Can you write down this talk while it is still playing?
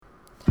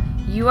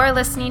You are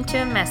listening to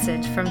a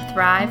message from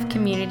Thrive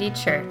Community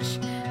Church,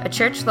 a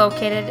church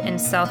located in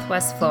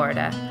Southwest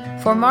Florida.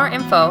 For more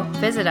info,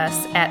 visit us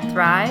at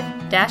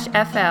thrive-fl.org.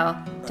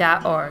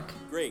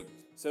 Great.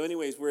 So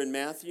anyways, we're in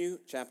Matthew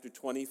chapter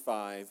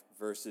 25,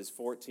 verses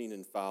 14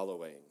 and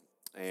following.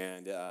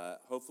 And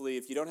hopefully,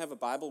 if you don't have a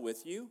Bible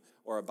with you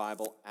or a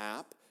Bible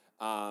app,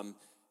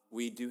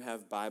 we do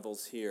have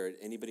Bibles here.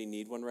 Anybody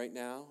need one right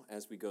now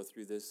as we go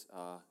through this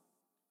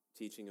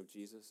teaching of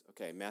Jesus?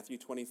 Okay, Matthew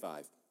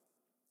 25.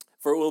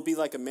 For it will be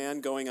like a man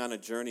going on a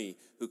journey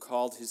who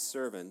called his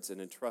servants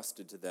and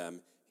entrusted to them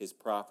his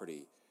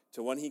property.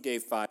 To one he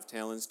gave 5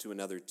 talents, to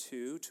another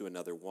 2, to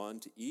another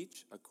 1, to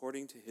each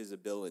according to his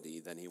ability.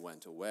 Then he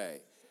went away.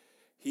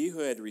 He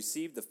who had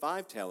received the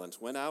 5 talents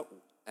went out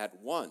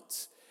at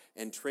once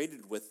and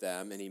traded with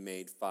them, and he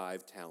made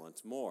 5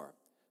 talents more.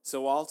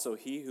 So also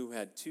he who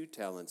had 2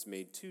 talents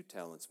made 2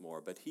 talents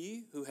more. But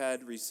he who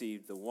had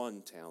received the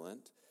 1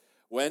 talent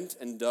went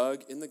and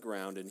dug in the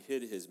ground and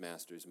hid his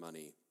master's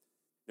money.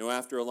 Now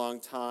after a long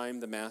time,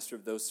 the master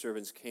of those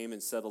servants came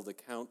and settled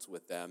accounts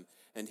with them.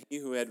 And he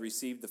who had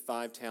received the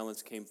 5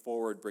 talents came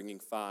forward, bringing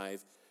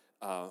 5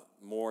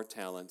 more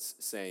talents,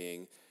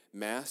 saying,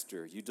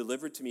 Master, you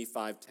delivered to me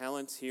 5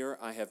 talents. Here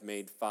I have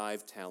made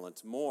 5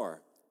 talents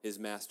more. His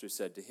master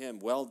said to him,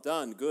 Well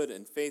done, good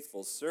and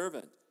faithful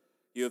servant.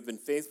 You have been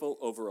faithful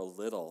over a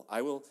little.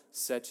 I will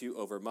set you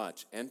over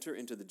much. Enter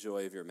into the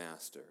joy of your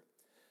master.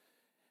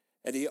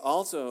 And he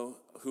also,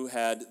 who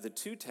had the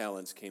 2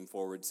 talents, came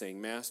forward,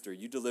 saying, Master,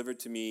 you delivered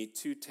to me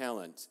 2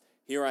 talents.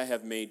 Here I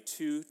have made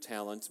 2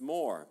 talents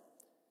more.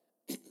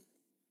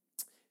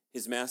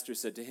 His master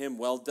said to him,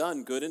 Well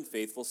done, good and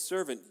faithful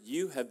servant.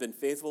 You have been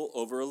faithful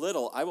over a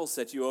little. I will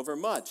set you over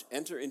much.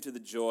 Enter into the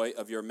joy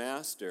of your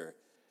master.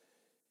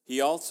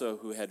 He also,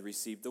 who had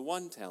received the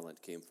 1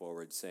 talent, came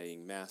forward,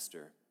 saying,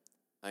 Master,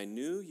 I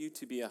knew you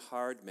to be a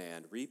hard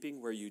man,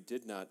 reaping where you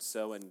did not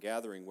sow and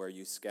gathering where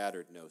you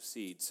scattered no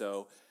seed.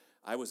 So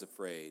I was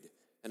afraid,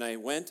 and I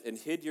went and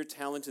hid your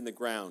talent in the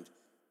ground.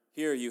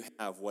 Here you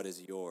have what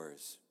is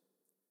yours.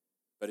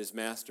 But his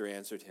master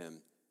answered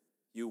him,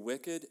 You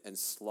wicked and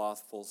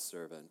slothful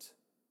servant,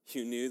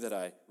 you knew that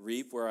I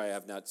reap where I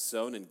have not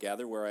sown and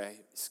gather where I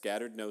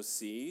scattered no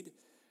seed?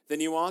 Then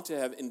you ought to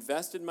have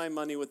invested my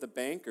money with the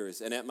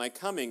bankers, and at my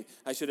coming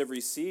I should have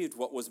received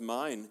what was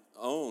mine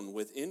own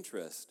with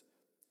interest.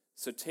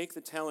 So take the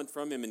talent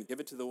from him and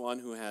give it to the one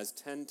who has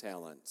 10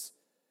 talents.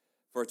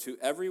 For to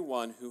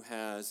everyone who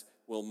has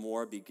will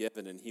more be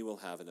given, and he will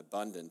have an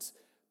abundance.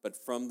 But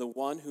from the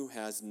one who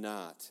has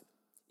not,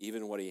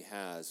 even what he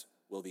has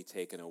will be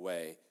taken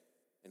away.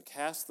 And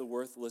cast the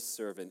worthless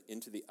servant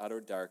into the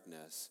utter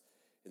darkness,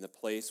 in the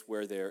place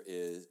where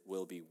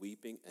will be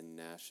weeping and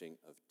gnashing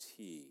of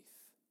teeth.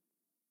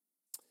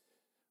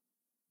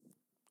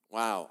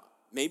 Wow,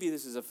 maybe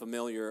this is a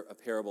familiar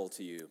parable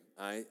to you.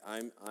 I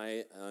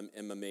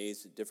am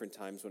amazed at different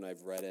times when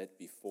I've read it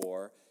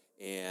before.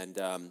 And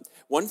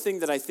one thing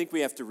that I think we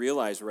have to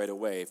realize right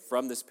away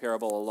from this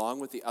parable, along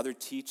with the other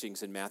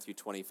teachings in Matthew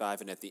 25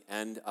 and at the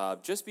end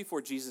of, just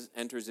before Jesus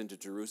enters into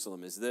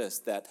Jerusalem, is this,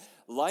 that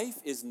life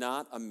is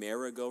not a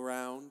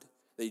merry-go-round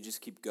that you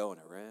just keep going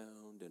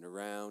around and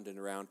around and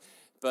around.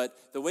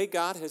 But the way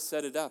God has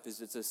set it up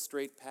is it's a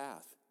straight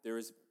path. There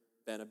has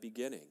been a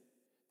beginning,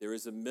 there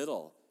is a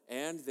middle,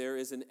 and there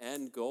is an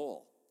end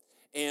goal.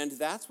 And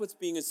that's what's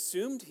being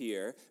assumed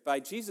here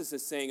by Jesus,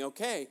 is saying,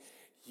 okay,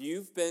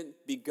 you've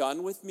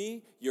begun with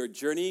me, you're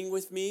journeying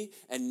with me,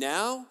 and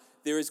now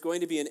there is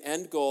going to be an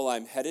end goal.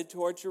 I'm headed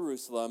toward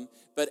Jerusalem,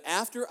 but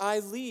after I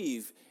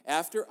leave,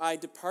 after I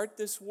depart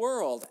this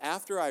world,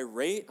 after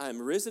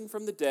I'm risen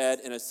from the dead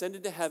and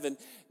ascended to heaven,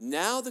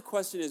 now the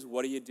question is,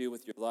 what do you do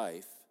with your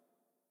life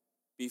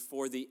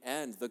before the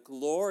end, the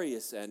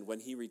glorious end,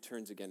 when he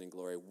returns again in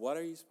glory? What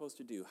are you supposed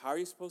to do? How are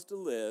you supposed to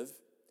live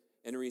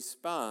in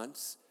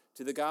response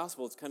to the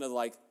gospel? It's kind of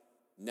like,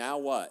 now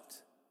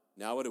what?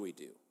 Now what do we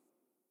do?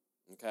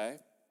 Okay?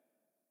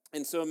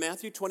 And so in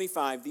Matthew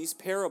 25, these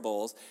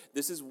parables,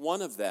 this is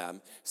one of them,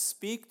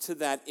 speak to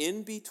that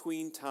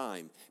in-between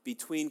time,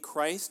 between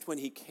Christ when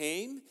he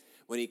came,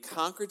 when he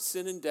conquered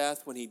sin and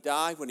death, when he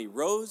died, when he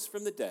rose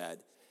from the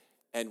dead,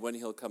 and when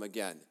he'll come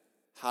again.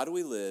 How do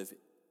we live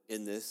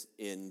in this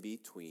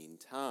in-between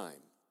time?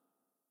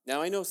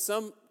 Now, I know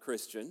some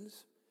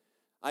Christians,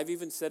 I've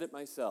even said it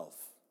myself,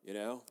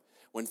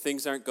 when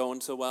things aren't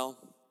going so well,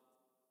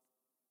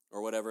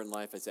 or whatever in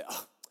life, I say,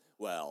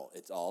 well,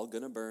 it's all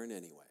going to burn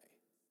anyway.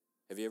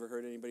 Have you ever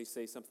heard anybody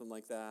say something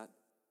like that?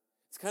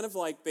 It's kind of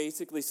like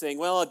basically saying,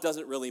 well, it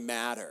doesn't really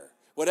matter.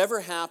 Whatever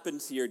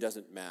happens here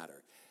doesn't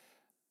matter.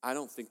 I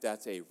don't think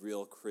that's a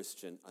real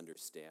Christian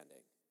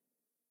understanding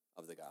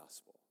of the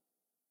gospel.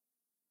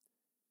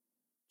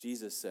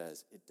 Jesus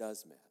says it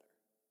does matter.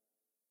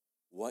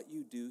 What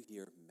you do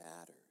here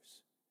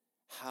matters.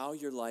 How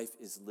your life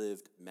is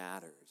lived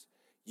matters.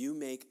 You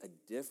make a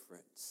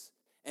difference,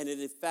 and it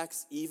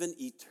affects even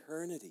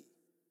eternity.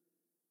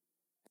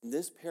 And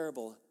this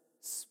parable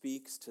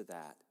speaks to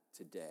that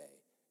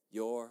today.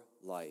 Your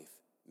life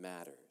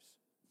matters.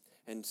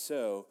 And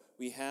so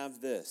we have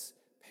this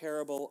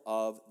parable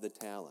of the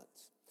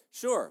talents.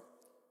 Sure,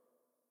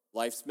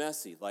 life's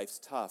messy, life's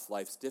tough,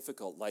 life's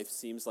difficult, life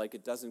seems like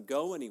it doesn't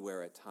go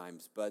anywhere at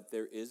times, but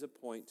there is a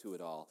point to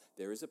it all.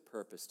 There is a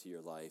purpose to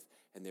your life,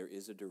 and there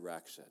is a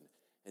direction.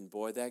 And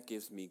boy, that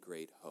gives me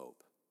great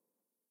hope.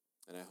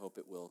 And I hope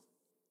it will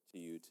to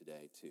you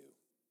today too.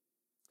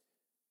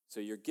 So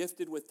you're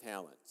gifted with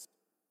talents.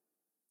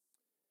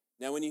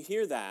 Now when you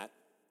hear that,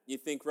 you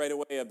think right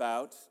away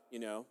about,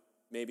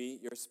 maybe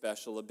your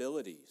special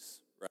abilities,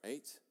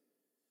 right?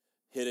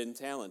 Hidden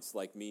talents,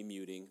 like me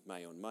muting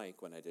my own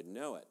mic when I didn't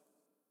know it.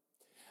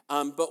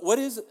 But what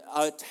is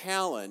a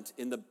talent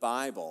in the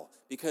Bible?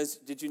 Because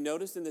did you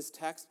notice in this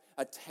text,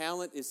 a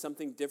talent is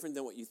something different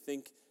than what you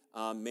think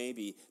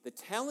maybe. The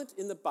talent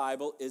in the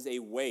Bible is a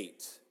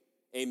weight,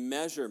 a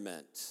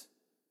measurement,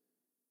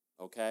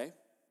 okay?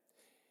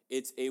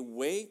 It's a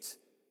weight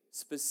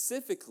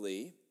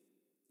specifically,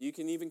 you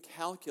can even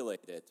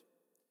calculate it.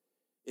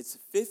 It's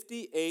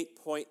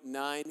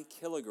 58.9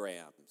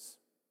 kilograms.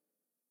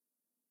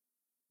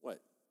 What,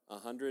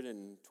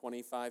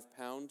 125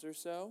 pounds or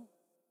so?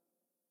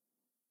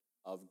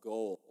 Of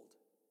gold.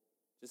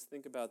 Just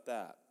think about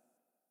that,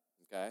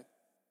 okay?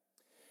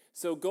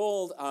 So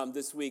gold,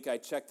 this week I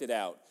checked it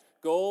out.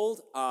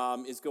 Gold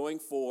is going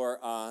for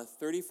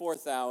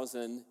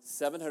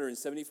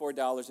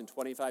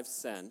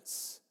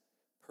 $34,774.25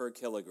 per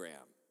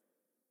kilogram.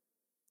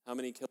 How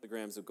many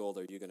kilograms of gold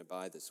are you going to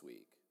buy this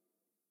week,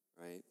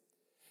 right?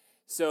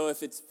 So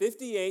if it's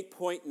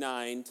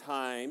 58.9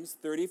 times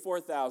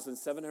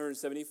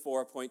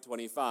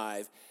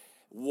 34,774.25,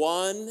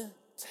 one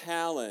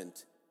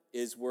talent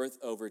is worth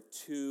over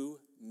 $2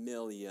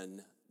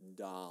 million.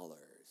 $2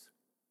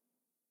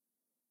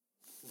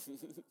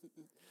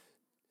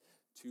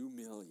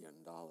 million.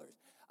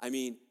 I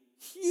mean,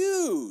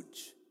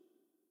 huge.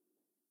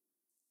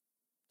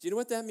 Do you know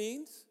what that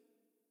means?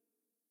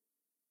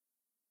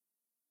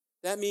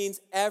 That means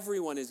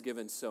everyone is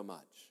given so much.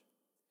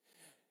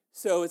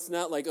 So it's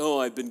not like,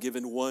 I've been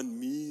given one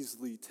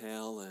measly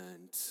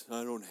talent.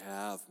 I don't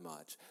have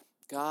much.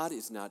 God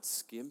is not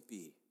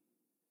skimpy.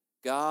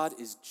 God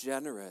is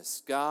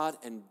generous. God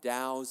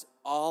endows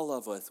all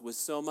of us with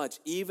so much.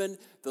 Even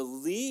the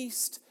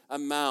least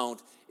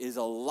amount is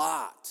a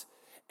lot.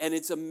 And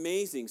it's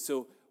amazing.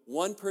 So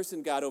one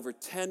person got over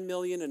 10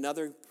 million,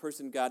 another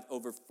person got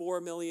over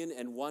 4 million,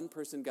 and one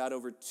person got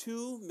over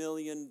 $2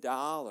 million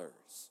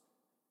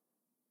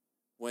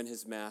when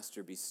his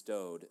master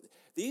bestowed.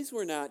 These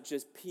were not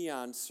just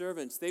peon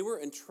servants. They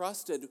were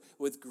entrusted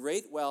with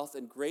great wealth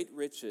and great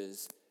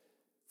riches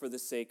for the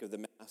sake of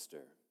the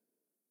master.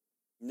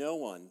 No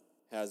one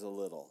has a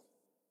little.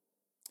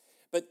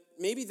 But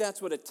maybe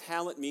that's what a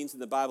talent means in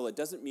the Bible. It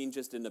doesn't mean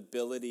just an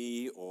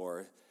ability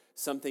or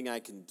something I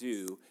can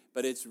do,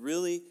 but it's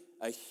really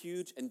a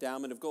huge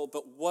endowment of gold.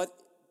 But what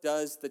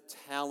does the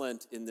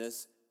talent in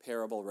this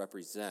parable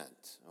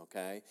represent,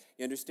 okay?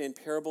 You understand,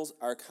 parables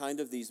are kind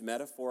of these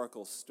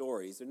metaphorical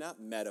stories. They're not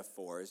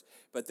metaphors,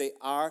 but they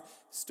are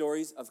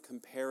stories of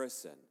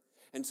comparison.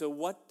 And so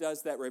what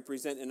does that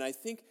represent? And I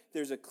think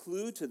there's a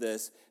clue to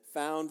this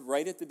found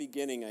right at the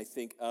beginning, I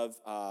think, of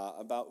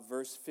about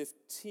verse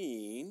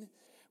 15,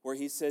 where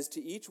he says,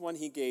 to each one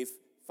he gave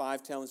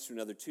 5 talents, to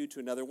another 2, to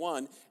another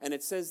 1. And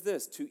it says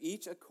this, to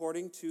each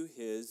according to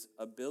his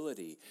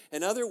ability.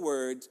 In other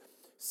words,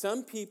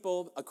 some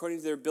people, according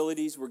to their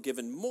abilities, were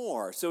given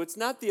more. So it's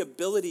not the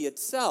ability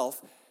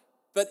itself,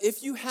 but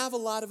if you have a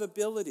lot of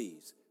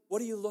abilities, what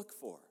do you look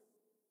for?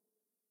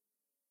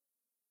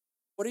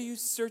 What are you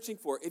searching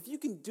for? If you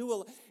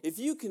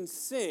can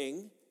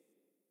sing,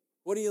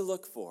 what do you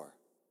look for?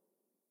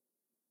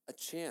 A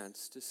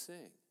chance to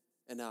sing,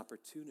 an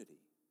opportunity.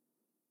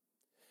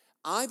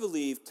 I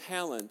believe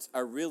talents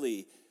are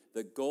really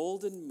the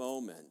golden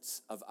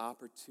moments of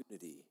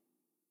opportunity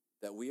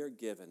that we are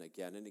given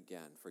again and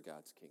again for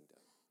God's kingdom.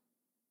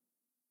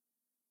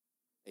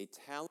 A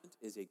talent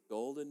is a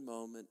golden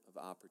moment of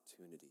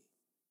opportunity.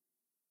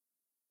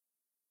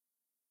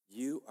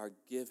 You are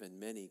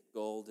given many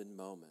golden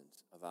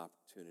moments of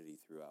opportunity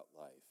throughout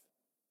life.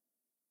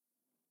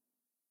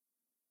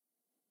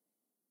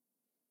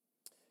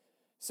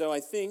 So I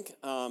think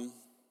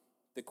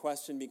the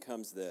question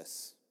becomes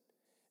this.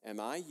 Am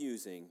I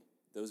using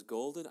those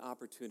golden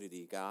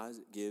opportunities God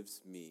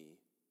gives me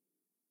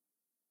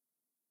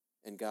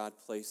and God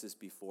places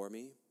before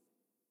me?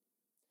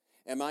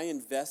 Am I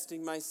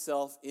investing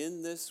myself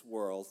in this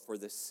world for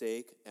the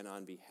sake and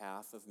on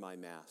behalf of my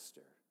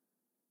master,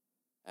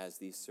 as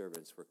these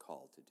servants were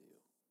called to do?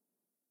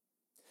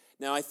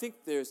 Now, I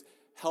think there's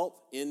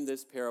help in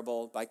this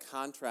parable by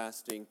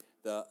contrasting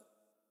the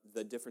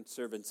different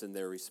servants and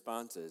their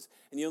responses.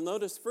 And you'll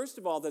notice, first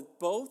of all, that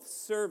both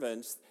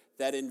servants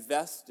that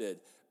invested,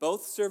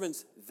 both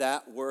servants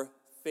that were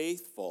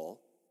faithful,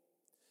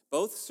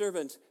 both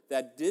servants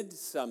that did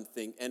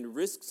something and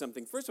risked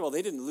something, first of all,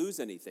 they didn't lose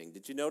anything.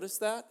 Did you notice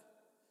that?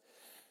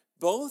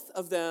 Both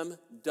of them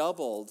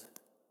doubled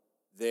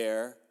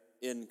their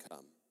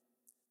income.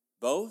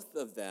 Both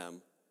of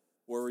them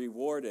were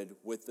rewarded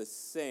with the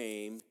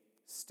same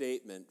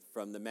statement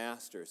from the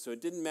master. So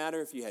it didn't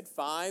matter if you had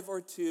 5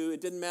 or 2.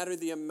 It didn't matter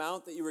the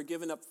amount that you were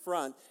given up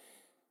front.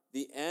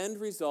 The end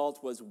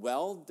result was,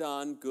 well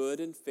done, good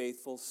and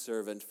faithful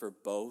servant, for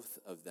both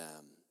of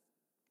them.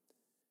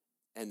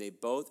 And they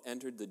both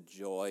entered the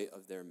joy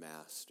of their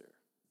master.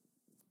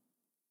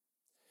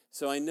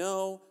 So I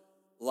know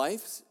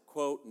life's,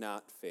 quote,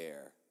 not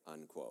fair,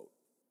 unquote.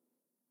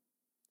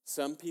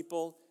 Some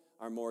people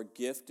are more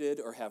gifted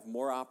or have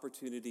more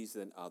opportunities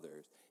than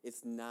others.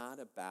 It's not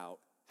about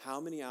how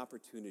many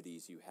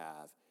opportunities you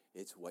have.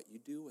 It's what you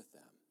do with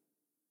them.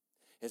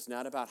 It's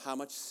not about how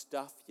much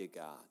stuff you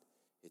got.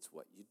 It's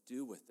what you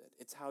do with it.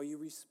 It's how you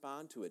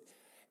respond to it.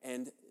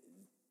 And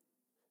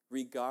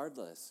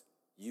regardless,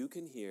 you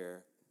can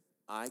hear,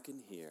 I can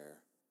hear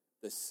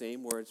the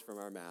same words from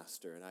our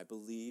master, and I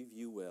believe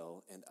you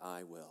will, and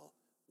I will.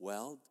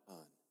 Well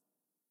done,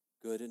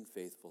 good and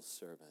faithful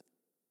servant.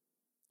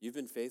 You've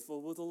been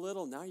faithful with a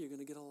little, now you're going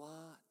to get a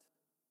lot.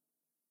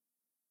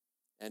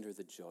 Enter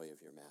the joy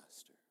of your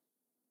master.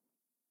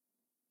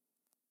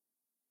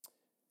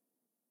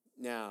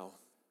 Now,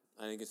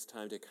 I think it's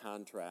time to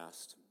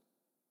contrast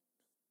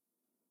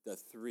the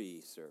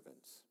 3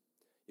 servants.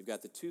 You've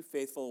got the 2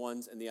 faithful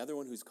ones and the other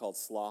one who's called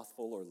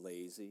slothful or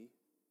lazy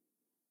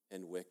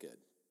and wicked.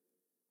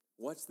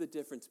 What's the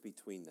difference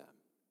between them?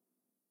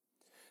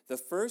 The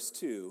first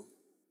 2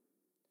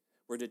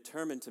 were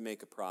determined to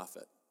make a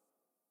profit.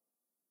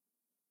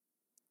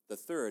 The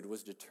third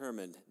was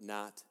determined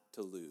not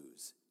to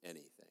lose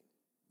anything.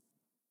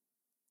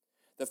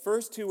 The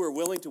first 2 were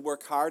willing to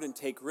work hard and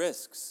take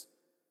risks.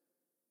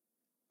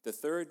 The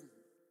third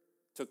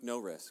took no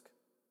risk.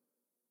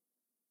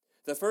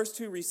 The first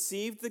 2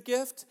 received the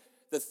gift.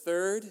 The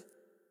third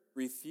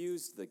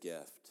refused the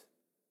gift.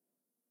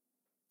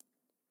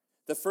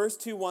 The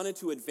first 2 wanted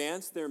to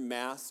advance their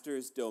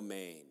master's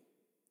domain.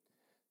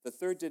 The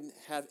third didn't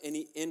have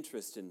any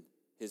interest in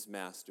his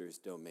master's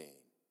domain.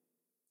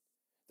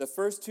 The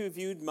first 2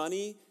 viewed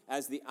money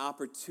as the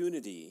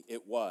opportunity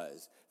it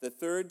was. The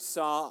third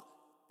saw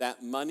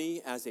that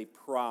money as a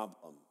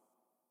problem.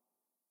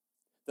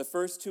 The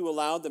first 2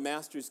 allowed the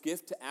master's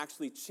gift to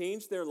actually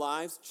change their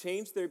lives,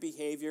 change their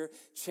behavior,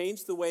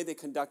 change the way they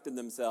conducted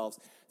themselves.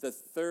 The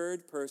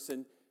third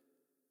person,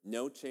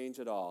 no change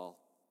at all.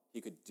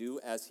 He could do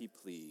as he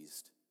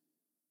pleased.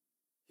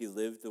 He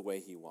lived the way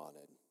he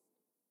wanted.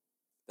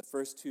 The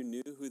first 2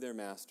 knew who their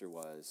master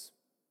was.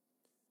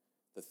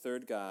 The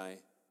third guy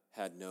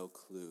had no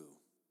clue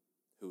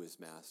who his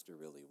master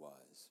really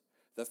was.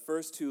 The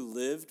first 2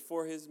 lived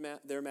for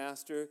their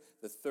master.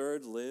 The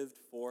third lived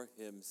for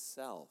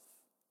himself.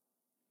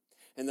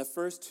 And the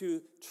first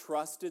 2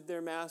 trusted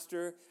their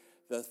master.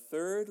 The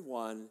third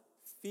one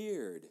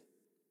feared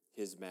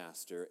his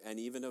master and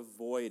even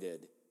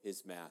avoided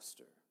his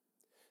master.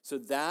 So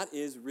that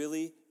is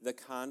really the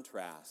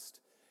contrast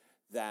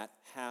that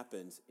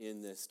happens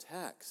in this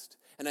text.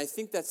 And I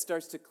think that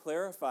starts to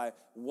clarify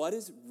what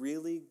is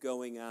really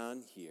going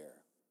on here.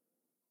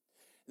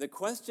 The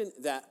question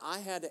that I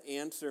had to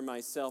answer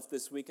myself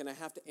this week, and I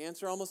have to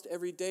answer almost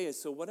every day,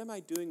 is, so what am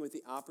I doing with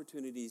the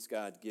opportunities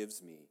God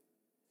gives me?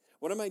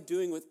 What am I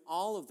doing with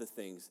all of the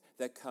things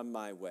that come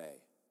my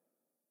way?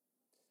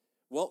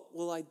 What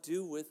will I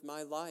do with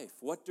my life?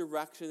 What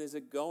direction is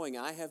it going?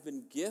 I have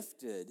been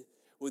gifted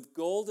with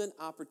golden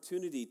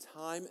opportunity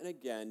time and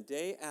again,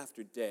 day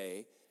after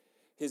day.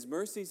 His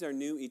mercies are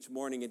new each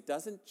morning. It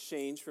doesn't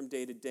change from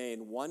day to day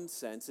in one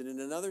sense, and in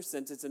another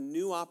sense, it's a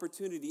new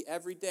opportunity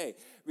every day.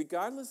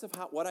 Regardless of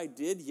what I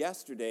did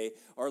yesterday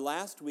or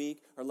last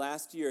week or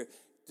last year,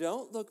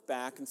 don't look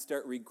back and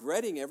start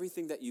regretting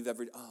everything that you've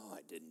ever done. Oh, I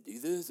didn't do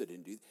this, I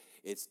didn't do that.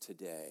 It's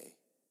today.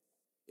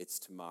 It's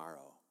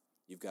tomorrow.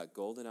 You've got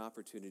golden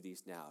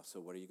opportunities now, so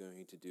what are you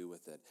going to do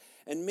with it?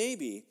 And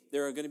maybe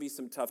there are going to be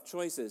some tough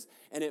choices,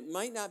 and it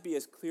might not be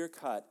as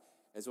clear-cut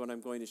as what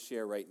I'm going to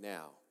share right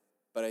now,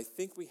 but I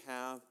think we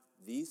have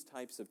these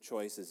types of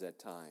choices at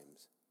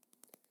times.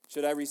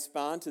 Should I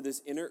respond to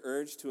this inner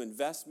urge to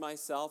invest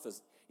myself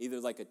as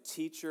either like a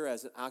teacher,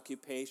 as an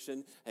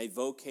occupation, a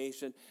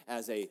vocation,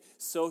 as a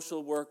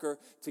social worker,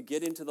 to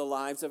get into the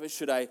lives of it?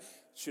 Should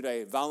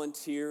I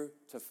volunteer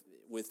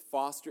with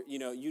foster,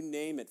 you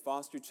name it,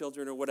 foster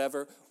children or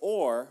whatever?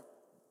 Or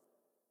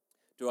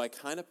do I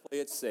kind of play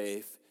it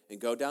safe and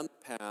go down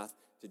the path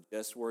to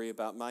just worry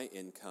about my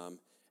income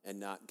and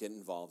not get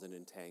involved and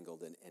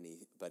entangled in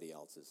anybody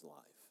else's life?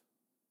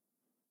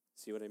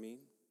 See what I mean?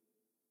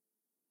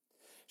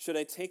 Should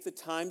I take the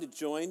time to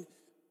join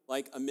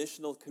like a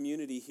missional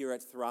community here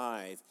at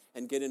Thrive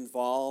and get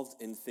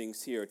involved in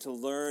things here, to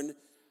learn,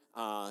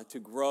 to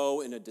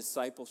grow in a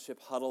discipleship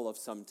huddle of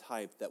some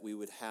type that we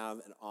would have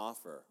and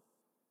offer?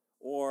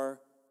 Or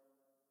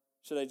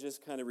should I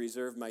just kind of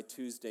reserve my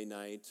Tuesday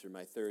nights or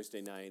my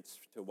Thursday nights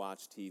to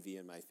watch TV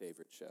and my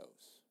favorite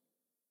shows?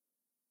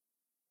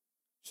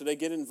 Should I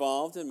get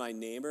involved in my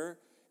neighbor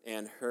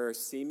and her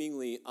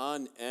seemingly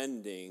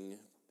unending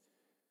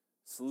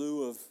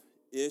slew of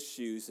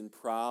issues and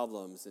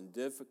problems and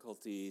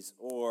difficulties?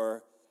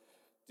 Or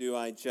do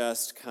I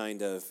just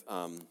kind of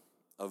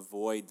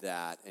avoid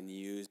that and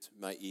use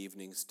my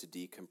evenings to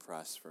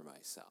decompress for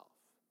myself.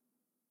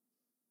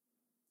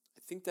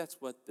 I think that's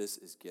what this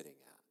is getting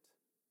at.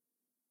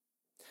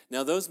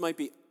 Now, those might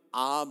be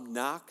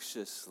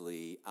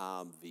obnoxiously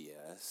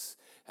obvious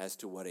as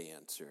to what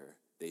answer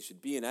they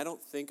should be, and I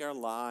don't think our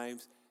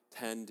lives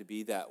tend to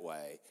be that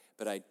way,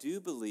 but I do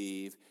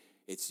believe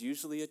it's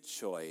usually a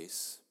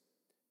choice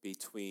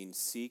between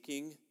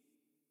seeking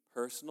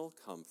personal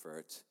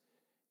comfort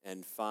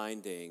and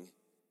finding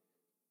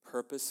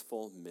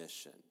purposeful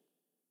mission.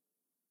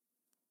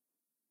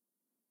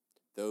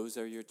 Those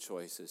are your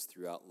choices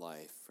throughout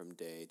life from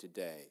day to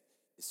day.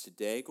 Is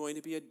today going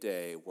to be a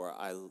day where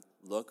I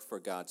look for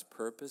God's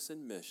purpose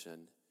and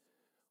mission,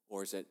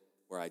 or is it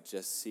where I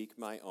just seek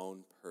my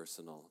own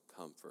personal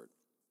comfort?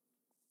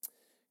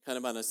 Kind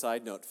of on a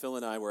side note, Phil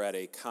and I were at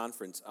a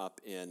conference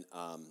up in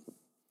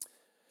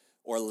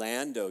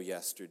Orlando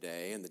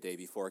yesterday, and the day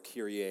before,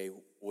 Kyrie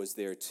was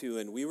there too,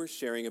 and we were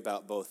sharing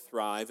about both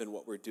Thrive and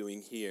what we're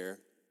doing here,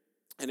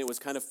 and it was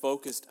kind of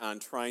focused on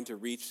trying to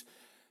reach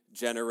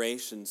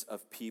generations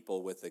of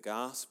people with the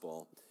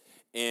gospel.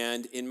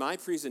 And in my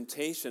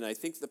presentation, I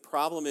think the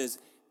problem is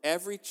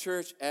every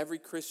church, every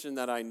Christian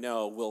that I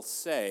know will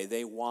say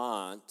they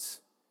want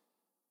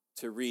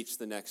to reach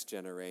the next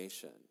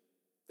generation.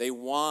 They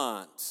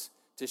want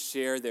to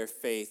share their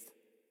faith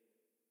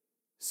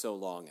so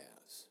long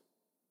as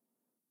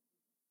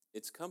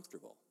it's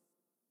comfortable,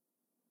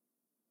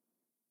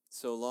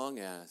 so long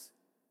as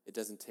it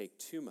doesn't take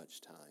too much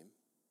time.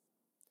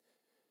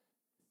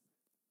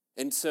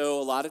 And so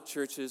a lot of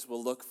churches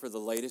will look for the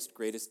latest,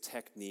 greatest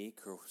technique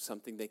or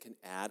something they can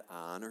add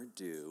on or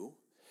do.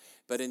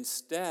 But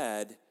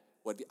instead,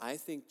 what I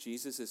think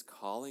Jesus is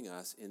calling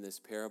us in this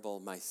parable,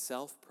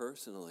 myself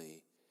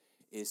personally,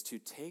 is to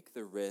take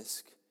the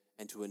risk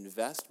and to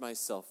invest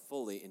myself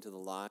fully into the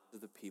lives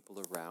of the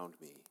people around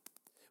me,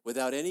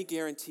 without any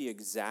guarantee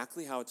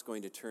exactly how it's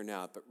going to turn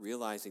out, but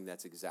realizing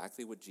that's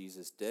exactly what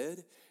Jesus did,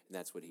 and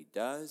that's what he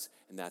does,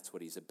 and that's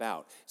what he's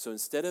about. So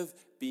instead of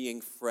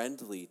being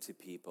friendly to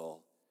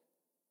people,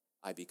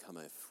 I become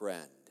a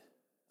friend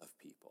of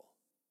people.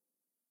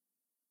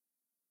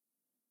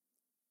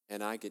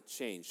 And I get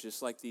changed,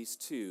 just like these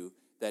two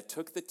that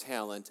took the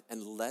talent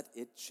and let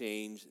it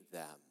change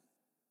them.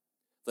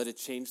 Let it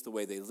change the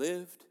way they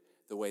lived,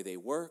 the way they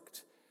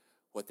worked,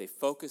 what they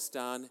focused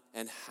on,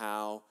 and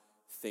how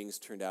things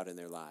turned out in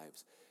their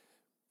lives,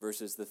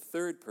 versus the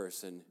third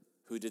person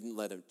who didn't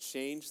let him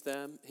change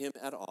him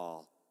at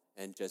all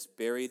and just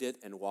buried it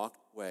and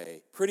walked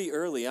away pretty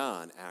early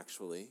on,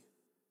 actually,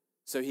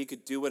 so he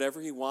could do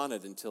whatever he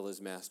wanted until his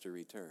master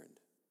returned.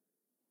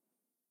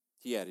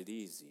 He had it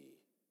easy,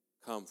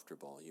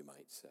 comfortable, you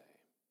might say.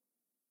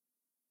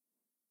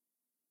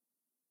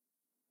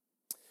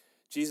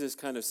 Jesus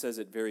kind of says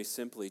it very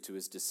simply to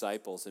his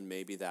disciples, and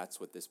maybe that's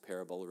what this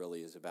parable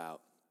really is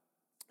about.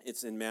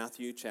 It's in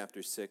Matthew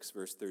chapter 6,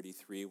 verse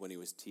 33, when he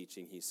was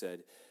teaching, he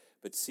said,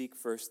 "But seek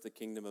first the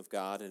kingdom of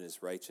God and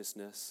his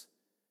righteousness,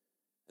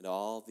 and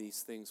all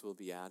these things will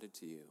be added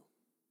to you."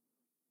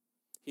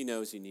 He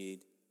knows you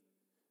need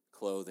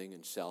clothing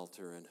and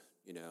shelter and,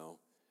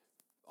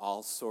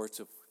 all sorts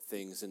of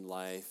things in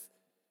life.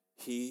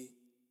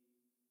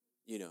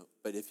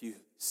 But if you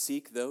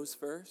seek those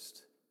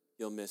first,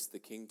 you'll miss the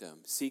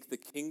kingdom. Seek the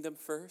kingdom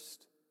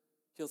first,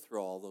 he'll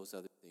throw all those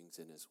other things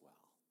in as well.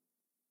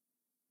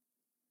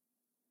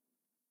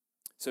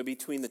 So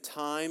between the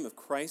time of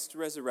Christ's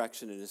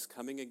resurrection and his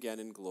coming again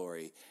in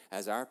glory,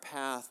 as our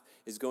path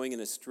is going in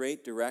a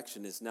straight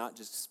direction, is not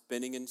just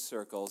spinning in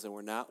circles and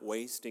we're not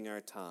wasting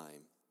our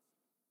time,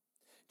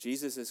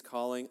 Jesus is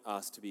calling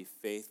us to be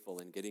faithful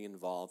in getting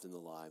involved in the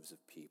lives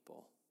of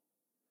people,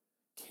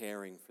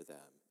 caring for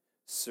them,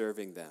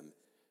 serving them,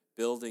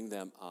 building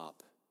them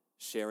up,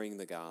 sharing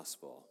the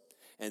gospel.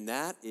 And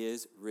that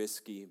is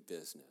risky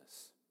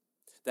business.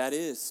 That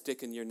is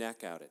sticking your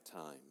neck out at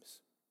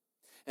times.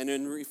 And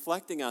in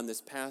reflecting on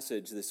this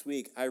passage this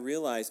week, I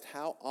realized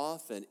how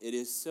often it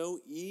is so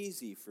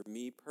easy for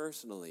me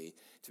personally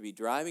to be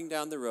driving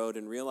down the road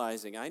and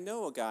realizing I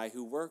know a guy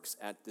who works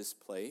at this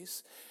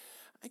place.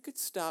 I could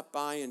stop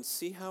by and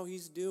see how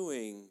he's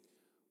doing,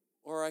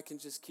 or I can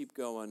just keep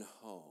going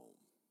home.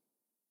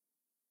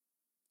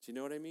 Do you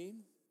know what I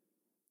mean?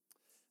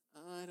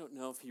 I don't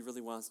know if he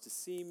really wants to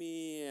see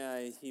me.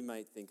 He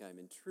might think I'm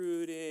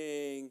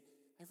intruding.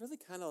 I really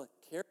kind of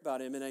care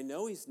about him, and I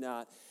know he's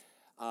not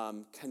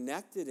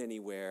connected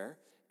anywhere,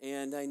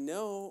 and I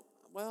know,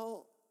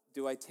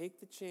 do I take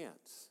the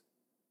chance?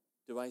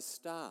 Do I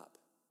stop?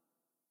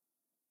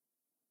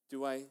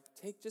 Do I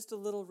take just a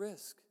little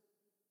risk?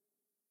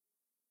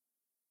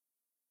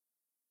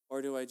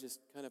 Or do I just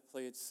kind of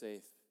play it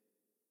safe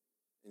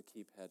and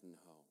keep heading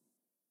home?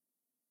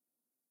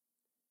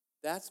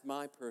 That's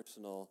my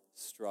personal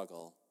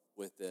struggle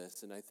with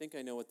this, and I think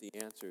I know what the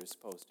answer is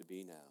supposed to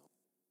be now,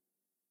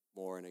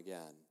 more and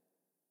again,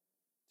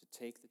 to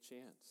take the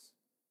chance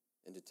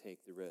and to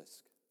take the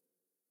risk.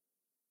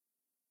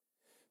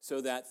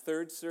 So that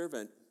third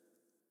servant,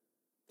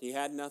 he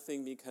had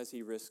nothing because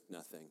he risked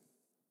nothing.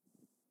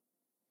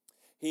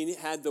 He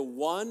had the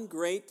one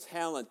great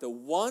talent, the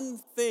one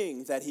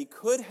thing that he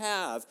could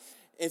have.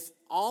 If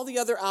all the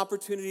other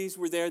opportunities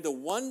were there, the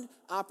one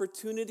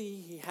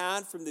opportunity he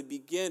had from the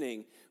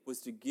beginning was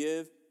to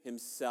give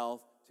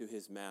himself to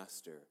his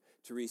master,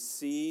 to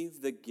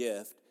receive the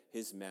gift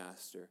his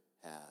master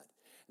had.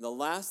 And the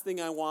last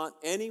thing I want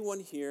anyone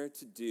here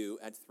to do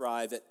at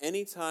Thrive, at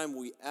any time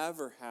we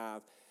ever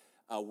have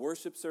a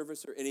worship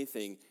service or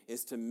anything,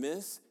 is to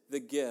miss the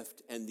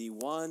gift and the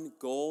one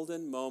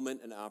golden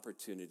moment and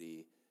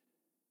opportunity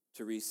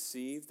to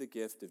receive the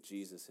gift of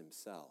Jesus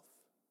himself,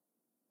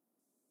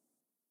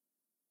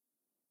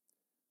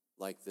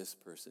 like this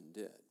person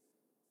did.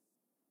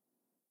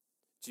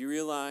 Do you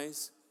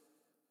realize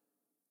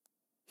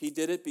he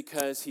did it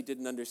because he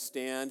didn't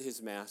understand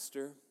his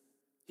master?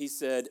 He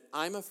said,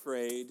 I'm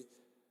afraid,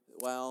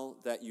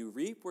 that you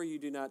reap where you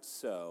do not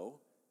sow,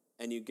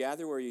 and you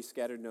gather where you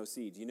scattered no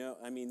seed.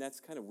 That's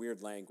kind of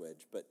weird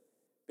language, but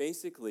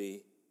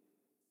basically,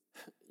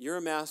 you're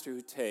a master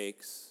who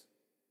takes,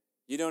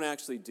 you don't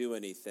actually do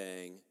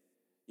anything,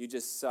 you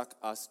just suck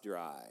us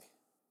dry.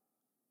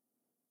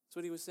 That's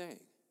what he was saying.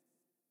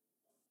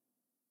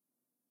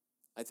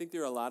 I think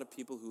there are a lot of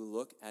people who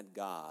look at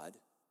God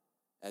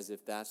as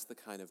if that's the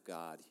kind of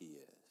God he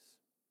is.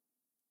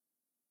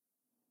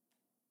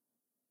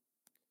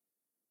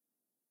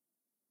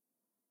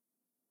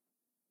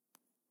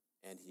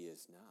 And he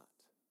is not.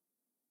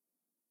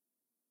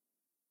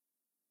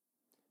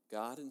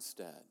 God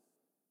instead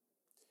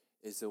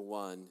is the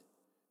one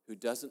who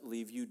doesn't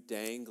leave you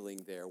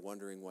dangling there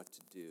wondering what to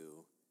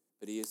do,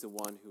 but he is the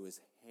one who is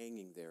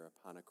hanging there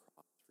upon a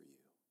cross for you.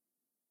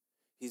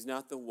 He's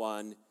not the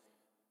one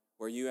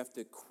where you have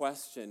to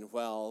question,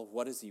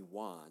 what does he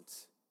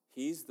want?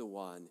 He's the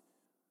one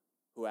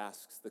who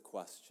asks the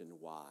question,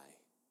 why?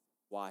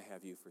 Why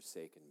have you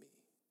forsaken me?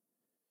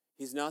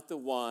 He's not the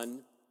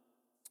one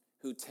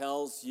who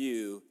tells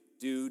you,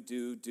 do,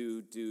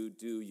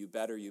 you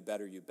better.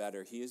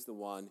 He is the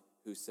one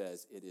who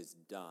says, it is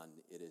done,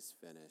 it is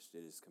finished,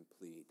 it is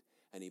complete.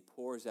 And he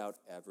pours out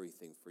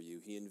everything for you.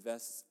 He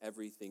invests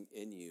everything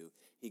in you.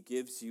 He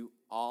gives you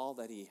all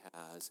that he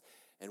has.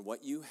 And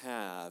what you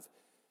have,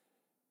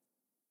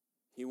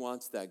 he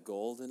wants that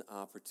golden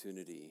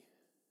opportunity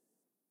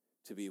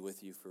to be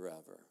with you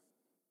forever.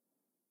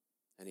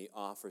 And he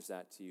offers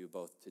that to you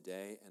both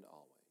today and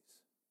always.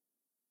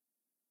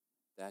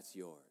 That's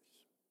yours.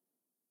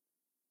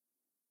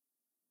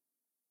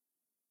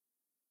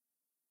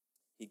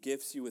 He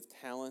gifts you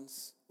with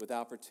talents, with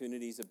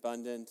opportunities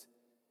abundant,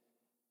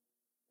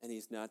 and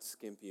he's not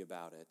skimpy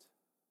about it.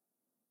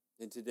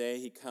 And today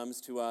he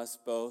comes to us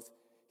both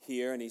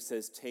here and he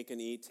says, take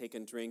and eat, take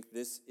and drink.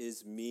 This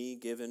is me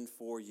given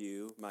for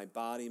you, my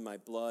body, my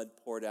blood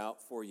poured out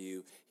for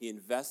you. He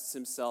invests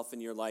himself in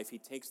your life. He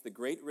takes the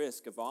great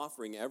risk of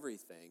offering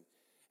everything,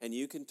 and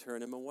you can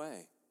turn him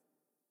away.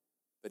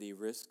 But he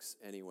risks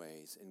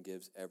anyways and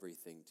gives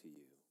everything to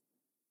you.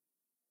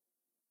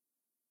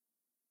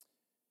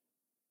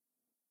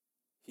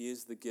 He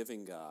is the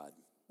giving God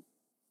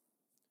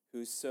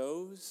who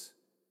sows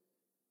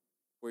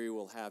where he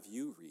will have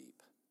you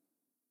reap,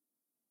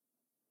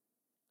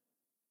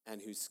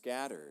 and who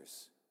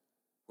scatters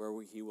where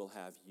he will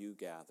have you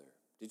gather.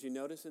 Did you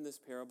notice in this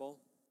parable?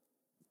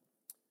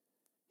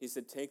 He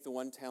said, take the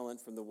one talent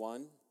from the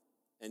one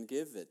and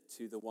give it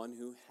to the one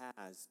who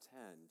has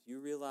 10. Do you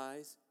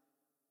realize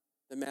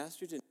the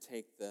master didn't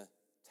take the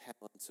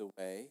talents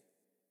away?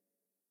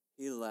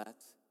 He let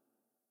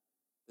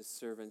the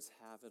servants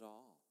have it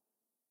all.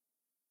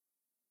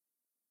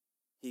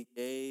 He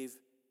gave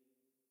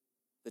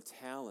the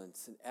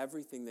talents and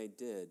everything they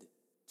did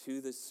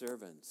to the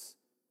servants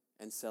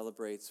and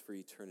celebrates for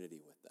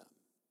eternity with them.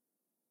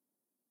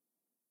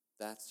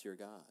 That's your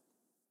God.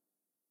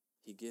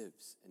 He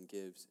gives and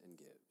gives and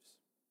gives.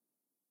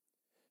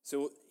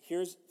 So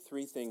here's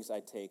 3 things I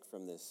take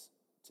from this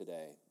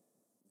today.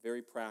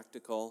 Very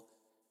practical.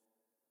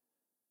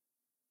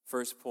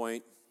 First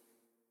point,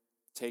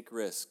 take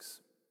risks.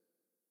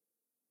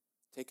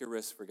 Take a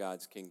risk for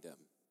God's kingdom.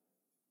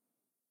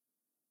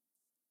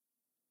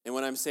 And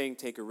when I'm saying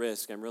take a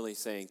risk, I'm really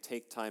saying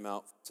take time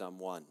out for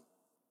someone.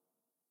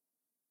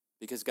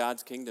 Because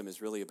God's kingdom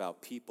is really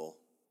about people.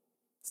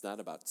 It's not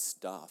about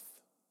stuff.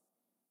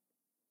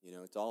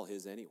 It's all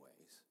his anyways.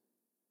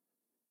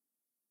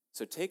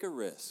 So take a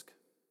risk.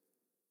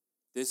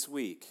 This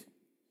week,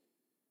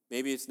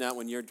 maybe it's not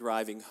when you're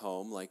driving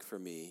home, like for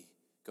me,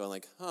 going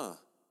like,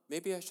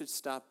 maybe I should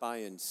stop by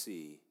and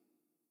see.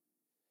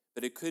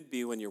 But it could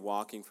be when you're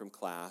walking from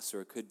class, or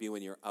it could be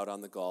when you're out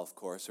on the golf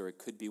course, or it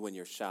could be when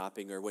you're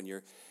shopping, or when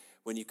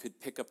you could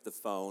pick up the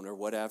phone or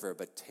whatever.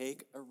 But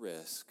take a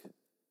risk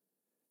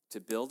to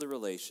build a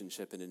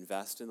relationship and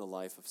invest in the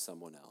life of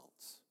someone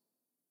else.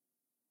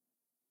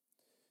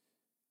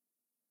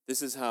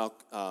 This is how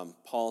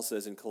Paul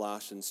says in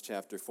Colossians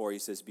chapter 4, he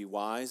says, be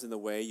wise in the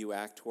way you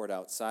act toward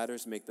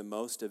outsiders. Make the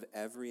most of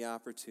every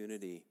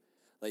opportunity.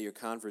 Let your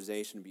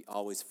conversation be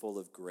always full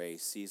of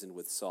grace, seasoned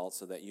with salt,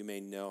 so that you may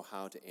know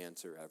how to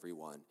answer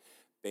everyone.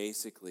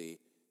 Basically,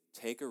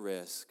 take a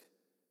risk,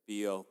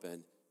 be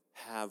open,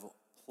 have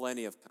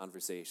plenty of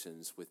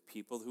conversations with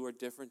people who are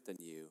different than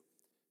you.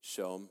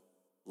 Show them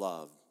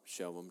love.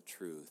 Show them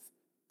truth.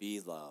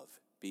 Be love.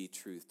 Be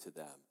truth to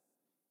them.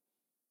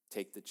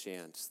 Take the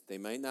chance. They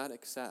might not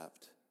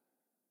accept,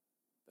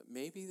 but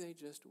maybe they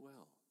just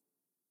will.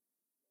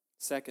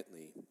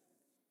 Secondly,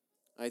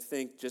 I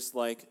think just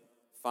like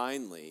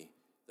finally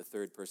the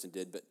third person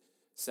did, but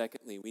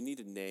secondly, we need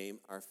to name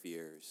our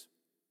fears.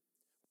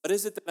 What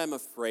is it that I'm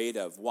afraid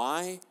of?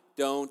 Why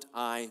don't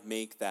I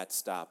make that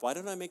stop? Why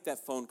don't I make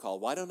that phone call?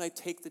 Why don't I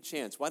take the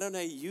chance? Why don't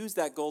I use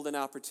that golden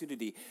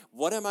opportunity?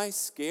 What am I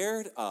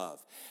scared of?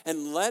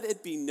 And let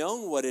it be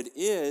known what it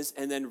is,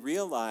 and then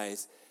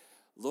realize,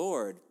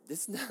 Lord,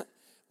 it's not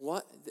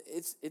what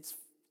it's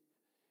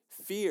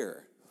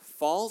fear,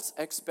 false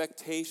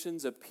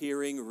expectations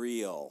appearing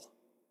real.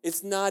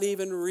 It's not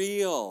even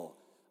real.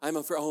 I'm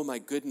afraid, oh my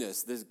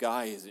goodness, this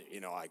guy is,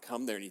 I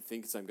come there and he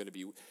thinks I'm going to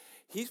be,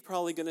 he's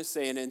probably going to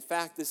say, and in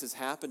fact, this has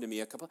happened to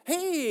me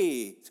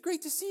hey, it's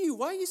great to see you.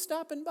 Why are you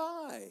stopping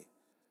by?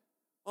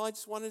 Well, I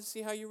just wanted to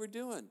see how you were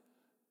doing.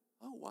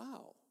 Oh,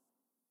 wow.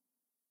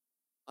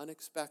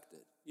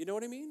 Unexpected. You know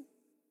what I mean?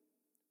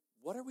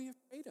 What are we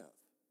afraid of?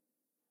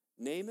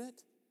 Name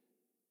it,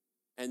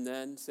 and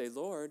then say,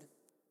 Lord,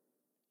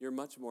 you're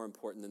much more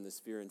important than this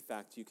fear. In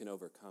fact, you can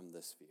overcome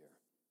this fear.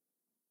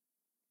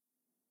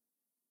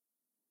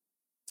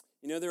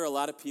 There are a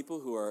lot of people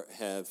who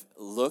have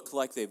looked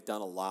like they've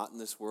done a lot in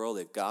this world.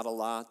 They've got a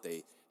lot.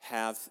 They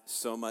have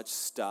so much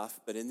stuff.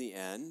 But in the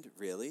end,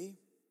 really,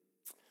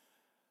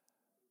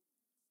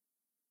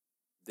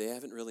 they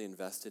haven't really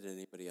invested in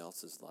anybody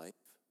else's life.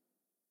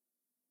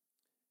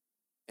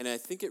 And I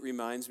think it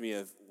reminds me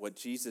of what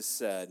Jesus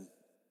said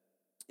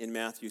in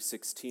Matthew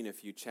 16, a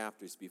few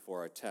chapters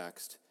before our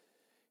text.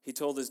 He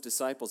told his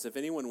disciples, if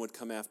anyone would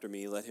come after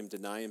me, let him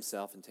deny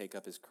himself and take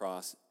up his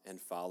cross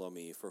and follow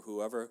me. For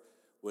whoever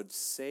would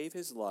save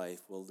his life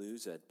will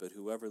lose it, but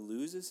whoever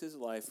loses his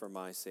life for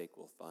my sake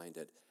will find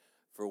it.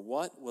 For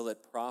what will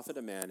it profit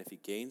a man if he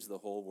gains the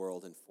whole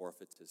world and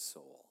forfeits his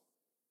soul?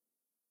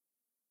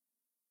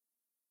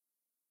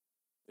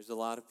 There's a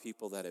lot of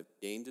people that have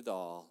gained it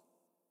all,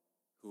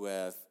 who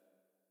have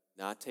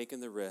not taken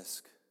the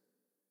risk,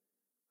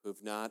 who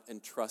have not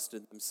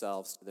entrusted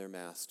themselves to their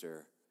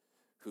master,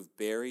 who've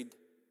buried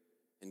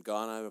and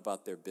gone on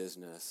about their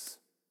business.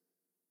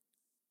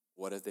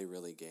 What have they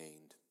really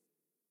gained?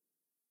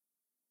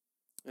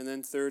 And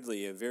then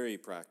thirdly, a very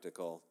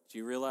practical, do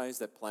you realize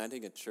that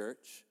planting a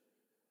church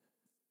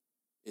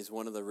is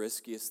one of the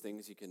riskiest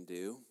things you can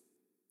do?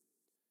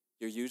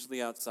 You're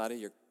usually outside of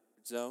your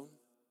comfort zone.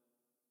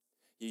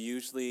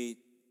 You're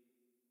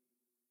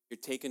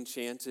taking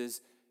chances.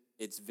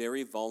 It's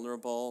very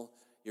vulnerable.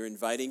 You're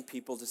inviting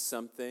people to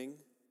something,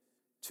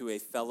 to a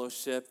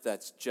fellowship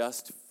that's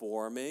just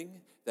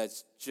forming,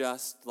 that's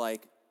just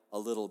like a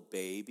little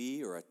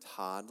baby or a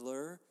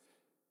toddler,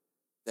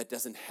 that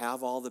doesn't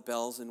have all the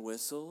bells and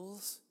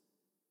whistles,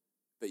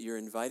 but you're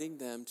inviting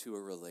them to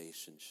a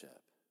relationship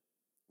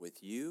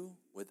with you,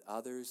 with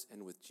others,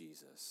 and with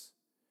Jesus.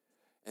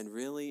 And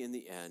really, in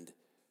the end,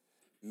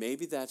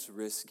 maybe that's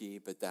risky,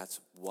 but that's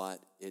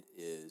what it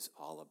is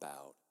all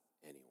about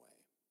anyway.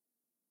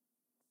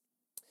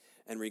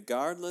 And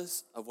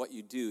regardless of what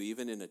you do,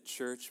 even in a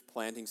church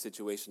planting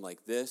situation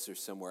like this or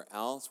somewhere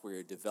else where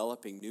you're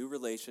developing new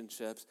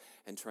relationships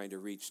and trying to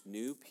reach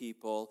new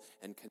people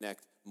and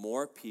connect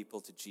more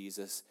people to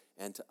Jesus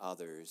and to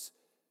others,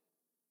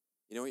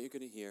 you know what you're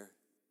going to hear?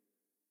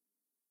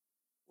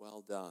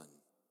 Well done,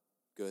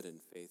 good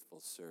and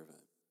faithful servant.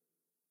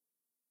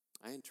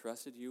 I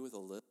entrusted you with a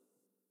little.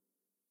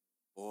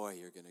 Boy,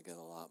 you're going to get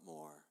a lot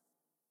more.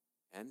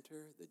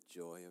 Enter the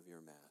joy of your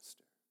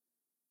master.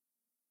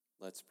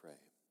 Let's pray.